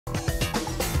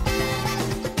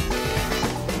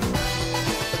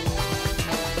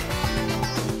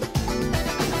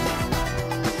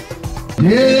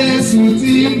Jésù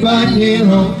tí báyé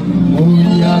rán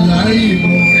òye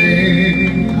aláìmoore.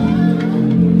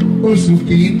 Oṣù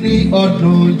kìíní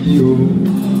ọdún yìí o,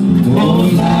 mo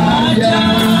láyà.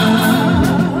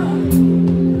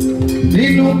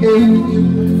 Nínú ewu,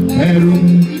 ẹ̀rù,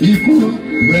 ikú,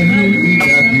 pẹ̀lú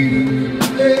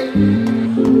ìdàgbére.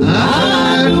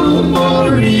 Àánú mo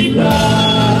rí gbà,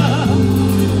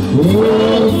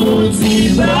 ogun ti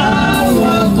bá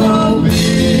wọ́pọ̀ mi.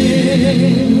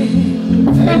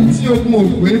 Ẹni tí ogun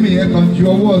ògbé mi ẹ kàn ju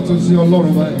ọwọ́ ọ̀tún sí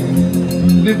Ọlọ́run báyìí.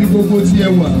 Níbi gbogbo tí ẹ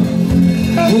wà,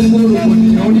 gbogbo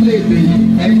rògbòdìyàn orílẹ̀-èdè yìí,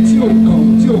 ẹni tí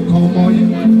ò kan ọmọ yìí.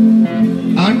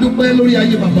 À ń dúpẹ́ lórí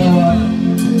ayé bàbá wa.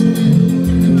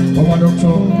 Ọba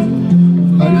Dr.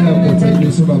 Abeokuta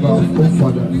Tejuoso bàbá ó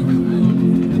fọdà.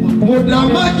 Mo dá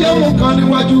májẹ̀mú kan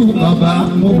níwájú bàbá,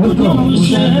 mo gbọ́dọ̀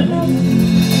múṣẹ.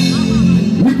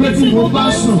 Wípé tí mo bá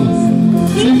sùn,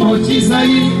 tí mo jí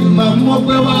sáyé, màá mú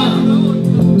ọpẹ́ wá.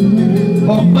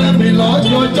 Ọpẹ́ mi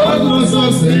lọ́jọ́jọ́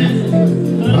lọ́sọ̀ọ̀sẹ̀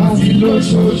àti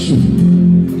lóṣooṣù.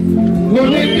 Mo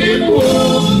ní dínkù o,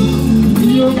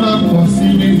 yóò máa pọ̀ sí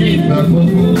mi ní ìgbà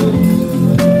gbogbo.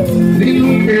 Nínú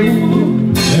ewu,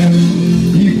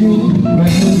 ikú,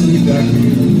 pẹ̀lú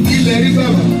ìdàgbére. Ilẹ̀ rí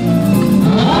bàbá.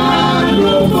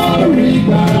 Àánú mo rí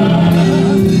gbà,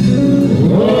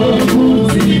 ogun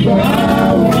ti bá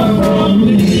wọ́pọ̀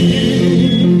mi.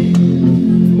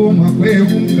 Mo mọ̀ pé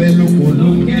ewu ń bẹ lóko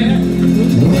lókè,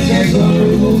 lókè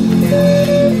gbọ́dọ̀.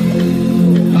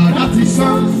 Àrá ti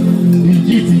sán,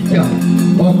 ìjì ti jà,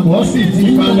 ọ̀pọ̀ sì ti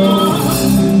bá lọ.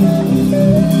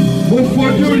 Mo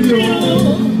fojú rí o,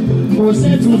 mo sì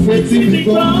tún fetí mi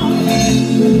gbọ́.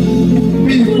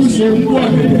 Bí ikú ṣe ń wọ̀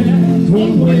lẹ̀, tó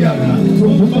ń wọ yàrá, tó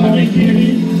ń bá mi kiri.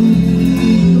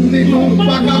 Nínú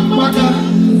pákápáká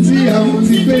tí àwọn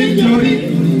ti gbé yọrí.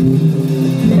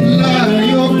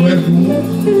 Láàárín ọ̀pọ̀ ẹ̀kún,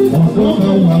 ọ̀pọ̀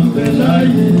máa wà bẹ̀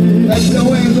láàyè. Ẹgbẹ́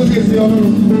ọwọ́ ẹ̀ lókè sí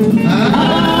Ọlọ́run.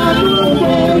 Àánú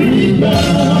mo rí gbà,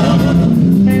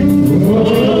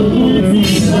 ogun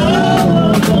ti bá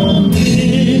wọ́pọ̀ mi.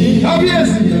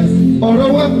 Kábíyèsí, ọ̀rọ̀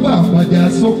wa gbà padà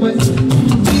sọ́pẹ́.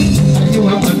 Ayé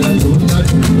wa padà tó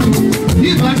dájú.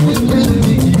 Ìbájú pé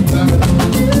ní ìgbà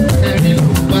ẹ̀rín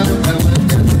ló bá àwọn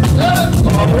ẹ̀jẹ̀.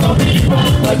 Ọ̀rọ̀ mi wá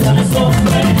padà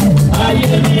sọ́pẹ́.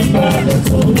 Ayé mi padà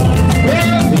tó wá.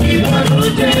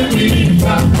 Ìbànújẹ́ mi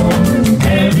ìgbà kan.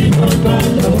 Ẹ̀rín ló bá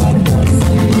àwọn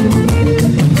ẹ̀jẹ̀.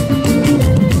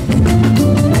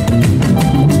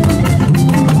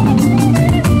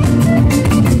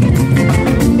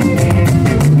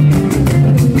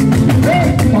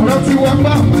 Ọ̀rọ̀ tí wọ́n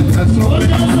bá àmàjà sọ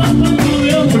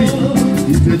lórí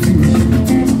ìtẹ́jú yìí.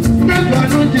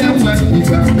 Ìbànújẹ́ wà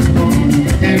ìgbà kan,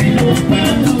 ẹ̀rín ló pa.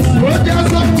 Ó já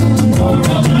sọ.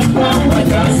 Ọ̀rọ̀ mi bá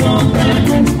àmàjà sọ pé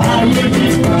ayé mi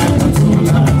padà tó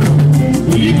là.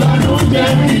 Ìbànújẹ́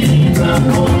mi ìgbà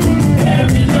kan,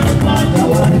 ẹ̀rín ló padà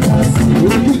wá dá sí.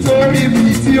 Ojú tó rí mi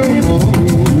tí ó mọ̀ ọ́,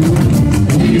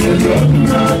 ìrẹ̀lẹ̀ ọdún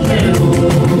náà tẹ̀ ọ́.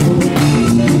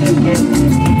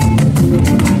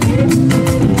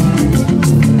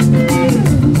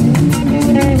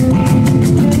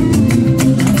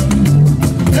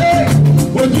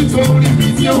 Ojú tó rí mi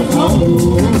tí ó kọ́ ọ́,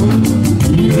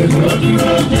 ìrẹ̀lẹ̀ ọdún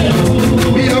náà tẹ̀ ọ́.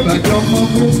 Bí ọbàjọ́ mọ́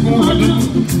fún ọdún,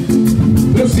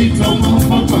 ló sì tọmọ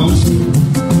fọ́gbọ̀n oṣù.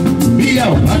 Bí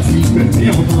àwòrán ti gbẹ̀mí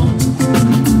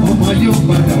ọmọ yóò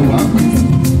padà wá pẹ̀lú.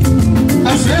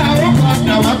 Àṣẹ àwọn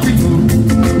padà wá pẹ̀lú.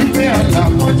 Ìgbé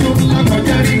àlàmọ́jú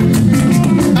lágbọ́já rí.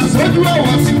 Àṣojú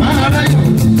ọ̀wọ́ sì máa ráyọ̀.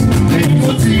 Lẹ́yìn tó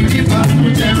ti rí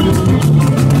ìbànújẹ́ rò.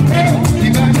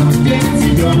 Ìbànújẹ́ ti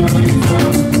yọ̀rọ̀ ìfọ̀.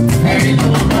 Ẹ̀rín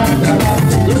ló padà wá.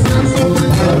 Ló ṣe ń sọ pé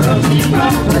ọ̀rọ̀ mi bá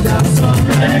padà sọ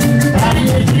pé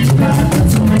ayé mi padà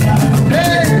tó yá.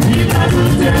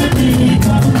 Ìbànújẹ́ mi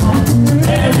ìgbà kan.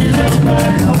 Ẹ̀rín ló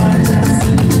padà wá dá sí.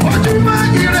 Ojú máa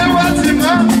ń yẹrẹ wá sí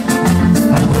mọ́.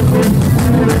 Àkókò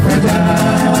kúrò kọjá.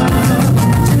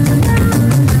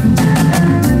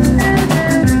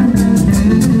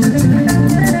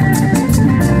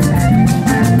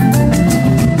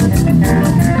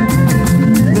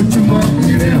 Ojúmọ́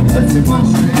ìrẹ̀ wá sí mọ́.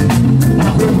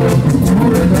 Àkókò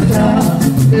kúrò kọjá.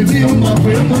 Èmi ò mọ̀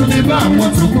pé mo lè bá àwọn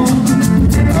tó kọ́.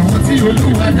 Àwọn tí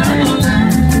Olúwa dá lọ́lá.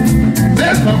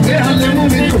 Bẹ́ẹ̀ kàn pé a lè mú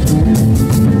mi yòókù.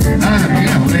 Láàárín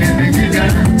àwọn ẹni gíga.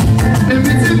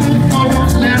 Èmi tí mo fọwọ́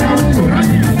lẹ́rọ̀ kò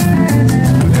ráyè.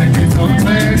 Kò lẹ́yìn tó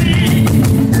pẹ́ rí.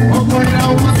 Ọ̀pọ̀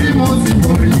ìyàwó tí mo ti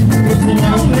bọ̀ rí. Ó tún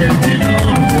wá ń lé mi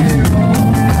lọ́wọ́.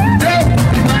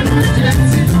 Ìbànújẹ́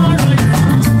ti lọ́rọ̀ ìfọ̀.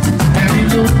 Ẹ̀rín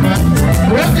ló pa.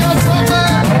 Ó jẹ́ sọ́mọ́.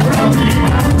 Ọ̀rọ̀ mi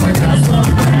máa kọjá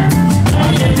sọ́mọ́.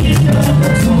 Ayé mi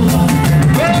lọ́wọ́ tó wà.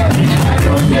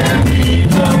 Ìbànújẹ́ mi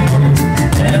lọ́wọ́.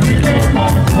 Ẹ̀rín ló pa.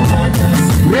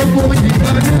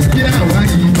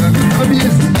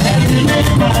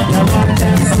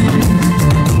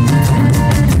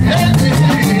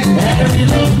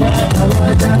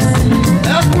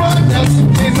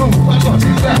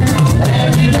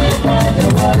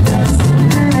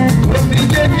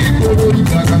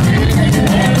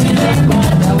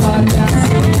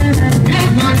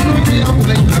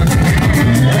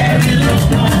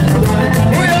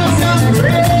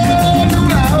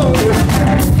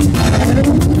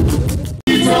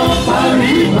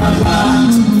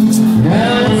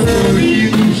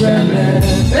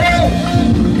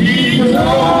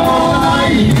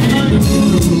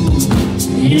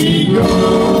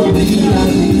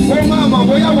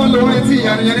 bóyá wọn lórí tí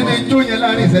ìyàrin yẹn nínú ijó yẹn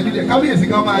láàrin ìṣẹ́jú díẹ̀ kábíyèsí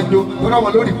kan máa jó lọ́dọ̀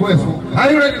wọn lórí ìkó ẹ̀sùn. Are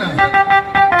you ready now?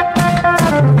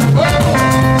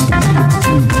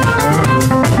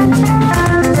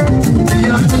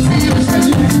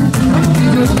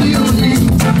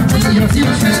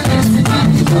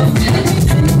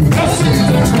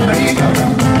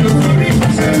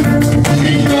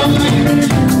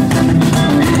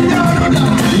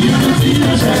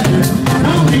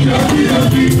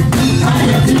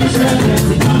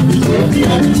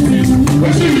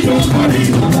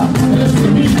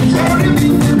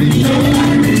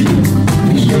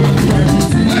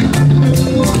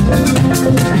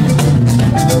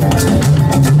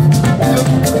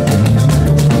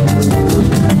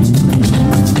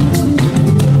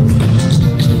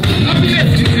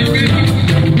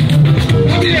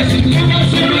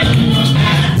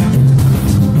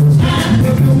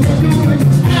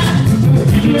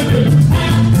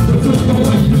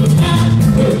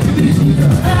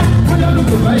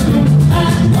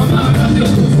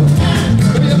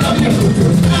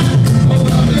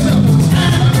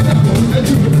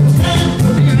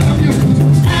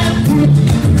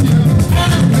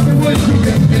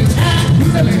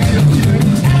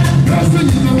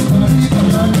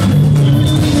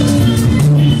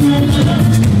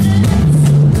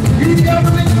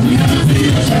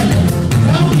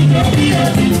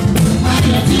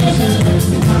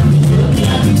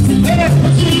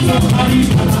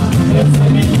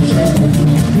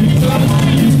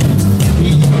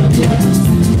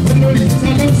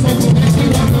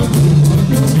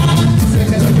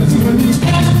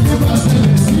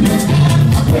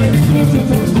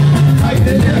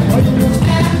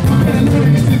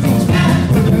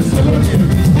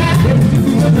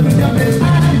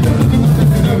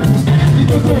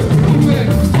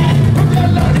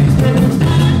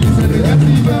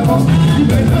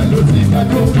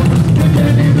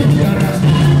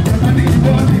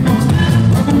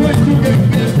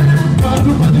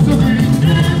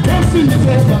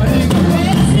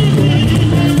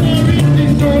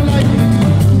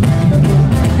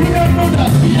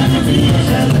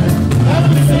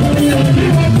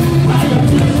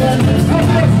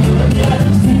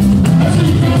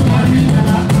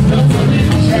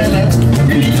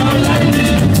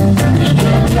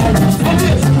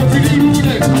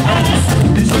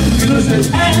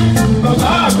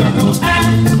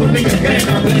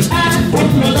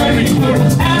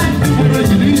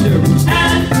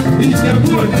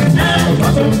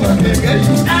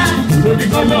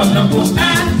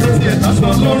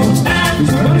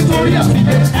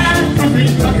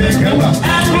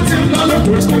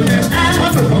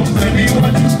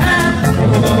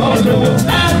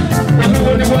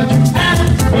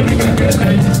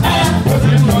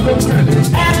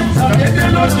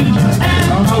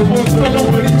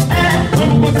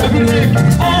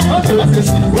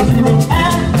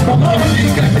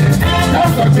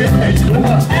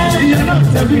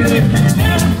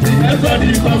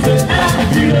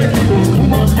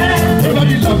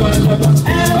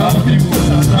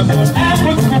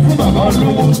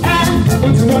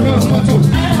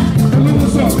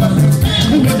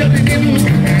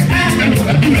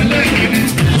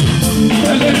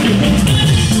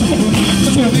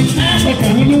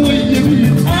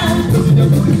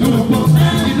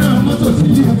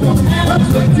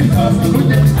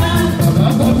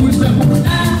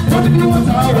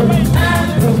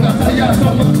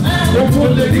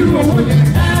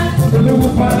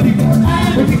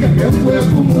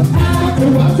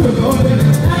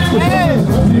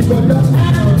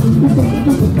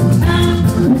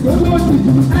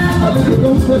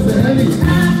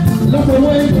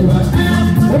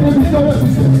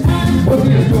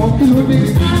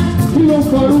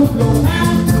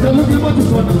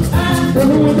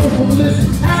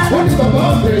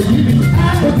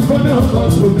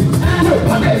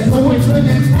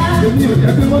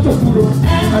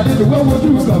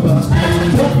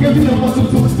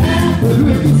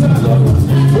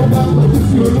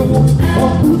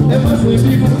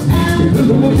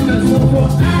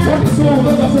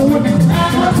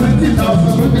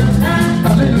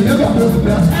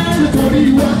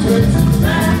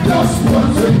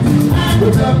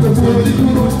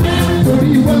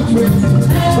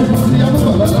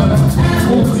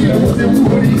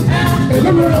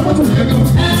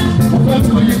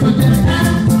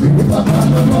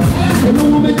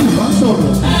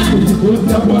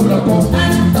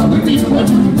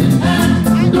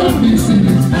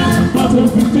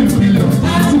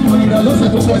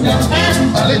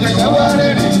 Àlejò ìyàwó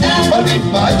arẹ́rìn, ó ní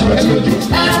ìgbà máa jọ ẹ lójú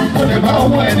mo lè máa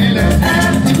wọ́n ẹ nílẹ̀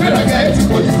ìgbéraga ẹ ti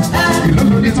pọ̀jù ìlú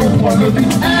lóní tó ń pọ̀ lójú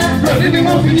lóní ni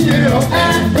mo fi yé ọ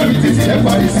lórí títí ẹ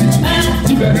parí sí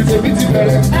ìbẹ̀rẹ̀ tèmi ti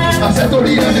bẹ̀rẹ̀ àṣẹ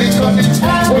torí ẹni kan ní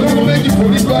olówó méjì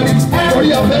forí gbárí orí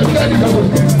afẹ́ fẹ́ẹ́ni lọ́wọ́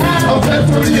afẹ́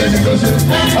torí ẹni ló ṣe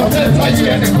afẹ́ táyé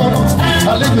ẹni kan náà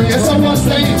àlejò yẹn sọ́wọ́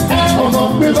sẹ́yìn ọmọ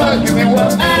gbé báàgì mi wá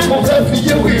mo fẹ́ fi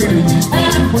yé wèrè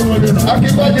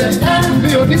akíbọ́jẹ mi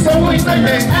ò ní sanwó iná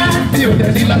yẹn mi ò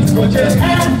dẹ̀ ní láti kọjẹ́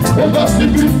ó bá sí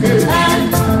bíríkè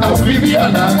àfi bí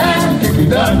àná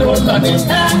kìkìdá dọ́là ní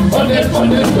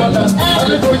 $100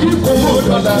 àlejò yìí kò mú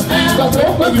dọ́là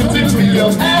gbàgbọ́ pé $15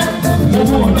 million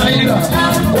owó náírà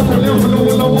okòlé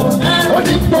olówó lọ́wọ́ ó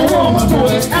ní gbowó ọmọ tó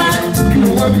ẹ kí ló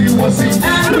wá bí wọ́n sí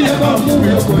ó yẹ bá mú mi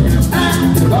ọkọ̀ yẹn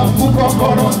bá mú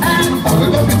kọ́kọ́rọ́ àwọn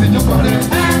ẹgbẹ́ fi ti jókòó rẹ̀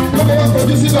lọ́kọ́ wá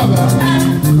kọjú sí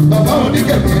bàbá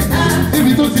oníkẹ̀kẹ́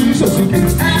níbi tó ti rí ṣòṣòkè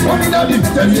wọ́n ní dábì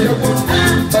tẹ̀lé ẹ̀kọ́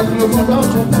ṣàkóso bàbá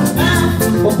ọ̀tún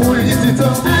òkú èyí ti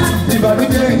tán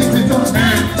ìbànújẹ́ èyí ti tán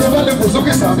tó bá lè kó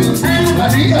sókè sàmì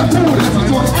àní àkúrò rẹ̀ ti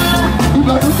tán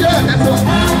ìbànújẹ́ ẹ̀tọ́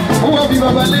ó wá bí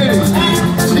bàbá léèrè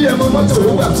sí ẹ̀mọ́ mọ́tò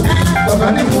ó wà bàbá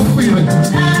ní mo fi rẹ̀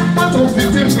mọ́tò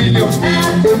 $15 million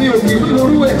èmi ò kì í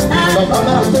lórú ẹ̀ bàbá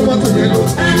náà tó mọ́tò yẹn lọ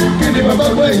kí ni bàbá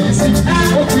gbọ́ èyí sí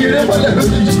ó fi eré wọlé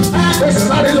lójijì ó sì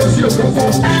sáré lọ sí òkòkò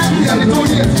ní ẹni tó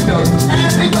ní ẹ̀sìn náà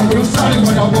nígbà tó sáré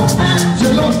padà bọ̀ ṣe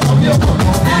ló ń tọ́ bí ọkọ̀ kan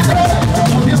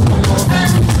ọmọ bí ọkọ̀ kan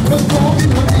ló ń tọ́ bí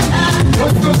mo ní ó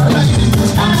ń tọ́ aláìní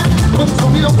ó ń tọ́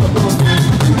bí ọkọ̀ kan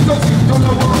ibi tó ti tó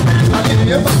lọ́wọ́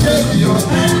àlejò bá jẹ́ ènìyàn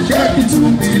ṣẹ́ẹ̀kì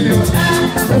 $2 million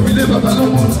òbílẹ̀ bàbá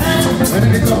lọ́wọ́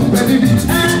ẹni kan ń bẹ níbi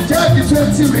ṣẹ́ẹ̀kì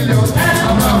 $20 million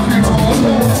àwọn àfihàn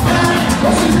ọlọ́wọ́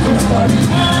lọ́sí tó parí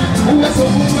ó wẹ́ sọ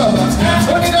fún bàbá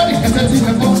ó ní dáàdì kẹsẹ̀ tí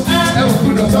ẹ gbọ́ ẹ ò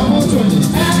gbọdọ̀ bá mọ́tò yìí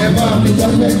ẹ bá mi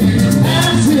jáde kiri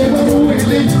tí ẹ bá lówó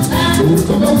ilé yìí òun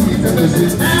tó bá wù í tẹ́lẹ̀ ṣe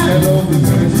ẹ lọ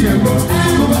bìbẹ̀rẹ̀ tí ẹ gbọ́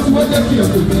tó bá ti wá jẹ́ kí ẹ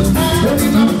tó gbé ó ní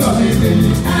nọ́mbà mi ilé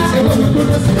yìí ẹ bá mi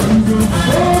gbọdọ̀ sí ẹ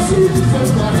ó sì ti fẹ́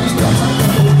parí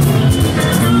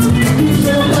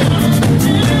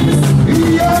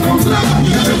ìyanu ńlá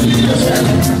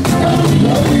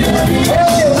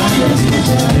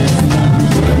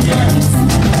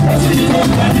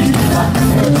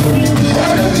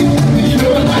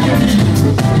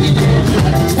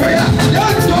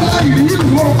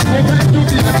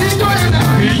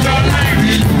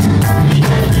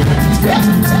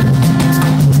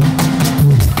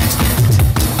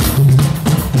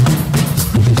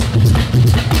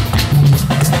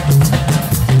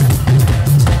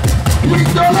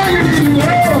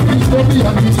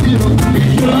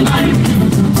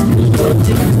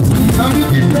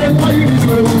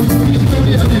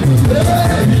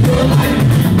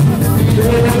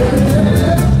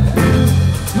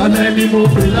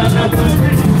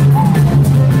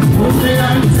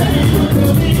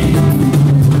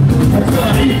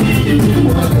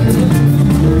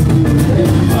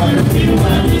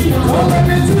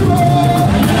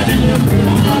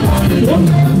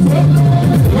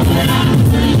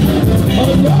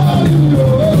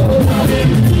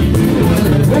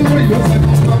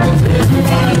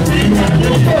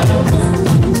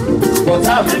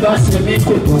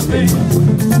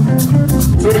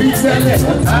torí tẹ́lẹ̀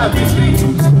ọ̀tá mi fi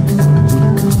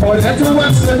ọ̀rẹ́ tó wá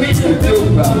sí ní ìdílé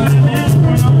ògbà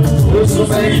ó sún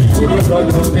mẹ́yìn kúrò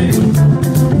lọ́dọ̀ mi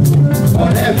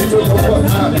ọ̀rẹ́ mi tó kọ́kọ́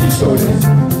náà mi ṣọ̀rẹ́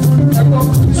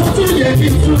tuntun yẹ kí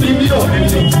n tún ní bí ọ̀rẹ́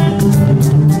mi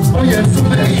ó yẹ tún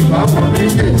lẹ́yìn ìbámu mi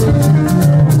yẹ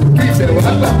kí ìbẹ̀rù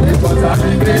àgbà pé ọ̀tá mi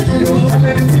méjì ó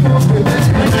lẹ́ni tí mo pè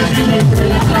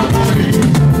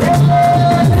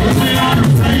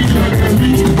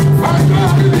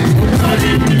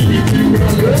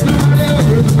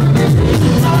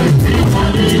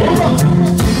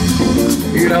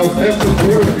ìrà òfẹ́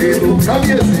kòkòrò èrò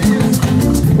kábíyèsí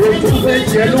ó tó fẹ́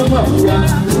jẹ́ ló mà wá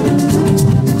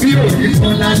bí òní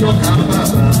kan lájọ́ ká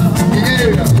bàbá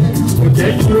ìyéèrà kò jẹ́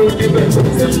dúró níbẹ̀ tó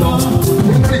tẹ̀ lọ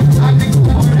lórí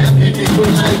àdínkù ẹ̀mí ní kó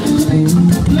láì sí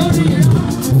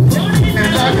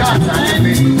ẹ̀dá káàtà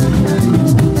ẹ̀mí.